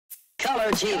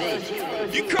Color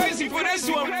TV. You crazy for this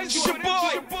one? It's your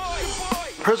boy.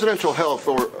 Presidential health,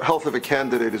 or health of a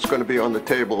candidate, is going to be on the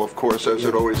table, of course, as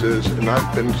it always is. And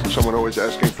I've been someone always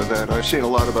asking for that. I've seen a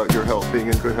lot about your health, being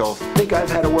in good health. I think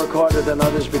I've had to work harder than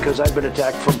others because I've been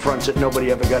attacked from fronts that nobody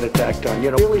ever got attacked on.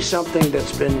 You know, really something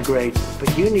that's been great.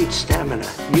 But you need stamina.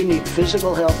 You need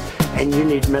physical health, and you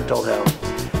need mental health.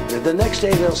 The next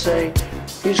day they'll say,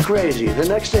 he's crazy. The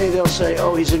next day they'll say,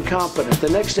 oh, he's incompetent. The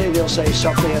next day they'll say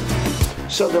something.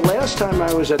 So the last time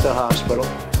I was at the hospital,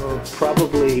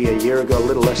 probably a year ago, a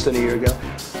little less than a year ago,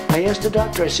 I asked the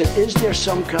doctor, I said, is there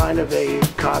some kind of a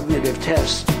cognitive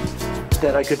test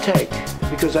that I could take?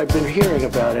 Because I've been hearing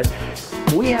about it.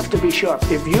 We have to be sharp.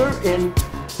 If you're in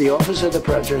the office of the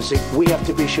presidency, we have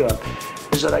to be sharp.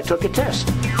 Is that I took a test,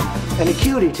 an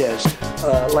acuity test,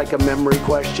 like a memory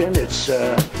question. It's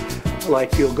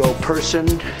like you'll go person,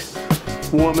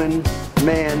 woman,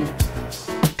 man,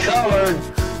 color,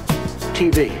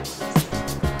 TV.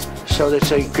 So they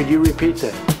say, could you repeat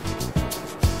that?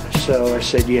 So I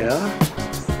said, yeah.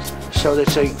 So they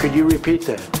say, could you repeat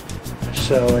that?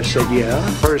 So I said,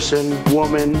 yeah. Person,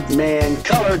 woman, man,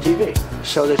 color, TV.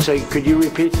 So they say, could you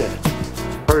repeat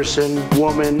that? Person,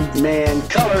 woman, man,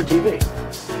 color, TV.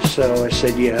 So I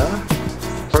said, yeah.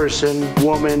 Person,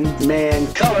 woman,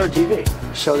 man, color, TV.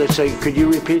 So they say, could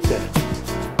you repeat that?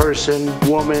 Person,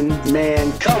 woman,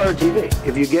 man, color, TV.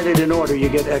 If you get it in order, you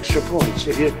get extra points.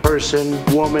 If you person,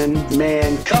 woman,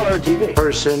 man, color, TV.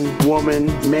 Person, woman,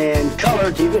 man,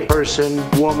 color, TV. Person,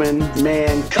 woman,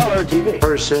 man, color, TV.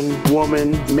 Person,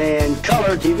 woman, man,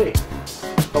 color, TV.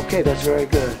 Okay, that's very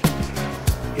good.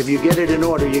 If you get it in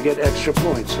order, you get extra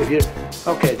points. If you,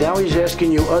 okay, now he's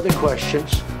asking you other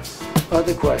questions,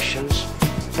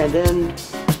 and then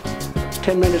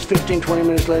 10 minutes, 15, 20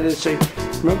 minutes later, they say,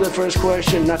 remember the first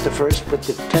question? Not the first, but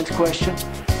the 10th question?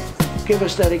 Give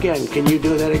us that again. Can you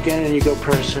do that again? And you go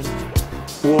person,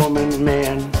 woman,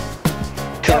 man,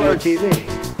 color TV.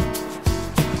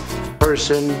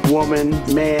 Person, woman,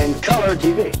 man, color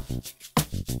TV.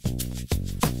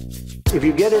 If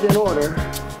you get it in order,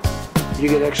 you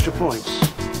get extra points.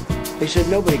 They said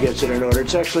nobody gets it in order.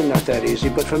 It's actually not that easy,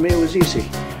 but for me it was easy.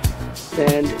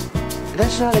 And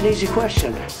that's not an easy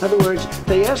question. In other words,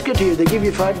 they ask it to you, they give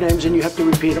you 5 names and you have to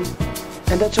repeat them,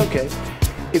 and that's okay.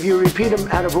 If you repeat them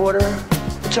out of order,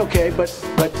 it's okay, but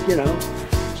you know,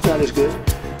 it's not as good.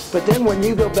 But then when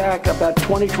you go back about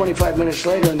 20, 25 minutes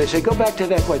later and they say, go back to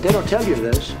that question, they don't tell you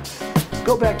this,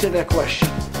 go back to that question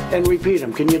and repeat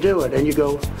them. Can you do it? And you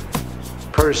go,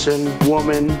 person,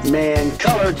 woman, man,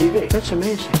 color, TV. That's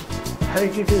amazing. How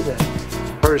did you do that?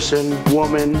 Person,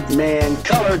 woman, man,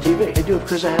 color, TV. I do it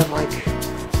because I have like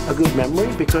a good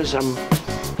memory, because I'm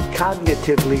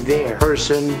cognitively there.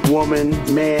 Person, woman,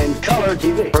 man, color,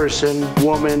 TV. Person,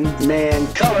 woman, man,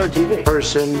 color, TV.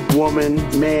 Person, woman,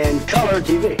 man, color,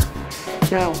 TV.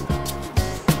 Now,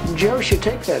 Joe should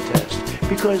take that test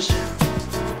because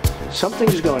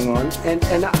something's going on,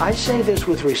 and I say this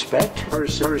with respect.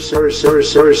 Person,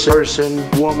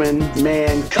 woman,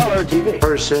 man, color, TV.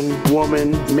 Person,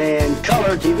 woman, man,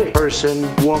 color, TV.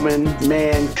 Person, woman,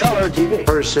 man, color, TV.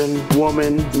 Person,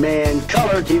 woman, man,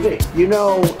 color, TV. You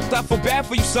know, I feel bad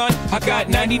for you, son. I got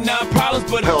 99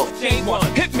 problems, but Health. ain't one.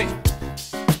 Hit me.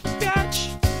 Bitch.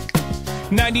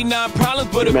 99 problems,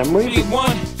 but it Memory? ain't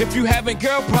one. If you having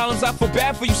girl problems, I feel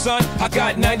bad for you, son. I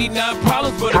got 99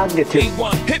 problems, but Cognitive. it ain't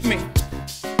one. Hit me.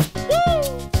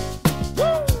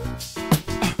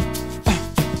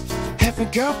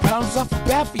 Having girl problems, I feel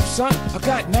bad for you, son. I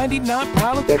got 99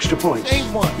 problems. extra points. Ain't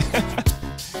one.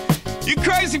 You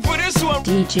crazy for this one?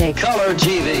 DJ Color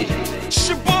TV. It's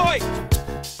your boy.